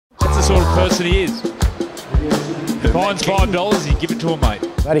sort of person he is. Finds $5, you give it to him, mate.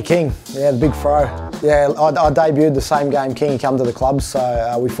 Matty King, yeah, the big throw. Yeah, I debuted the same game King come to the club,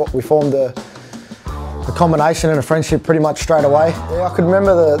 so we formed a combination and a friendship pretty much straight away. Yeah, I could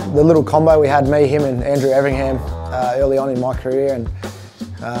remember the little combo we had, me, him and Andrew Everingham early on in my career, and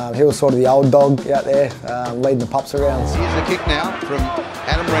he was sort of the old dog out there, leading the pups around. Here's the kick now from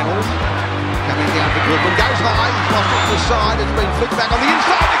Adam Reynolds, coming down for Goodwin, goes high, he's lost it to the side, it's been flicked back on the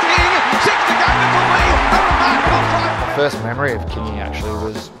inside to King, 6 to go to Lee, a remarkable try. My first memory of Kingy actually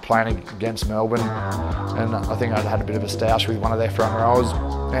was playing against Melbourne, and I think I'd had a bit of a stoush with one of their front rows,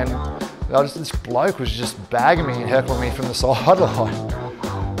 and this bloke was just bagging me and heckling me from the sideline.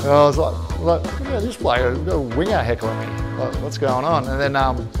 And I was like, look at this bloke, I've got a winger heckling me. Like, what's going on? And then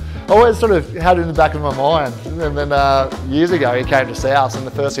I always sort of had it in the back of my mind. And then years ago he came to South, and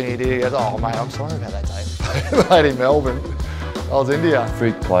the first thing he did, he goes, oh mate, I'm sorry about that day. I played in Melbourne. I was India.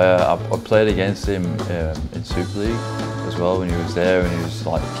 Freak player. I played against him in Super League as well when he was there, and he was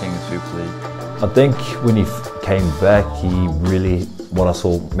like the king of Super League. I think when he came back, he really, what I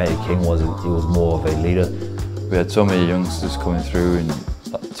saw Matty King was, he was more of a leader. We had so many youngsters coming through in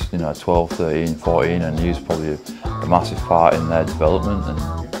 12, 13, 14, and he was probably a massive part in their development, and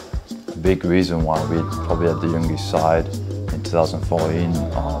a big reason why we probably had the youngest side in 2014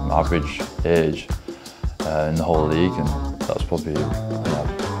 on average age in the whole league, and that's probably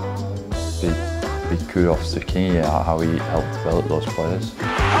big kudos to Kingy, how he helped develop those players.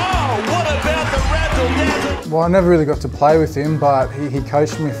 Oh, what about the razzle-dazzle? Well, I never really got to play with him, but he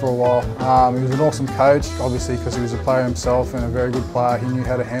coached me for a while. He was an awesome coach, obviously, because he was a player himself and a very good player. He knew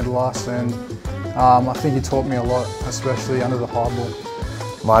how to handle us, and I think he taught me a lot, especially under the high ball.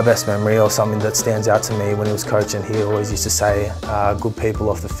 My best memory, or something that stands out to me when he was coaching, he always used to say, good people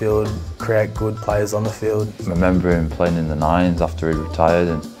off the field create good players on the field. I remember him playing in the Nines after he retired,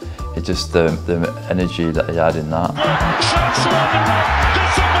 and it just the energy that he had in that.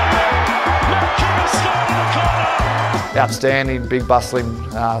 Outstanding, big bustling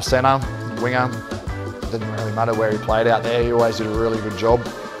centre, winger. Didn't really matter where he played out there, he always did a really good job.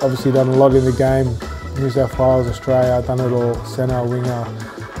 Obviously done a lot in the game, New South Wales, Australia, done it all, centre, winger,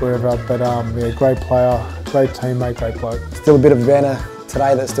 wherever, but yeah, great player, great teammate, great bloke. Still a bit of banter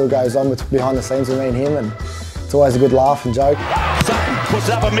today that still goes on behind the scenes with me and him, and it's always a good laugh and joke. Sutton puts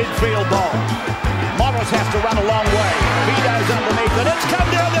up a midfield ball. Morris has to run a long way. Vito's underneath it. It's come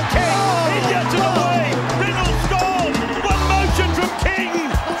down to King. He gets it away. Reynolds scores. One motion from King.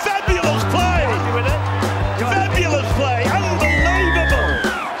 Fabulous play. Fabulous play. Unbelievable.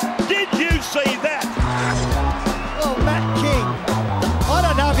 Did you see that? Well, Matt King, I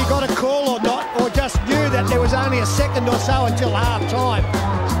don't know if he got a call or not, or just knew that there was only a second or so until half time.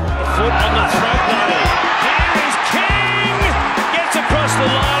 Foot on the throat, though. Here is King. Gets across the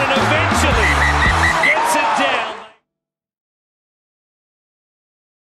line and eventually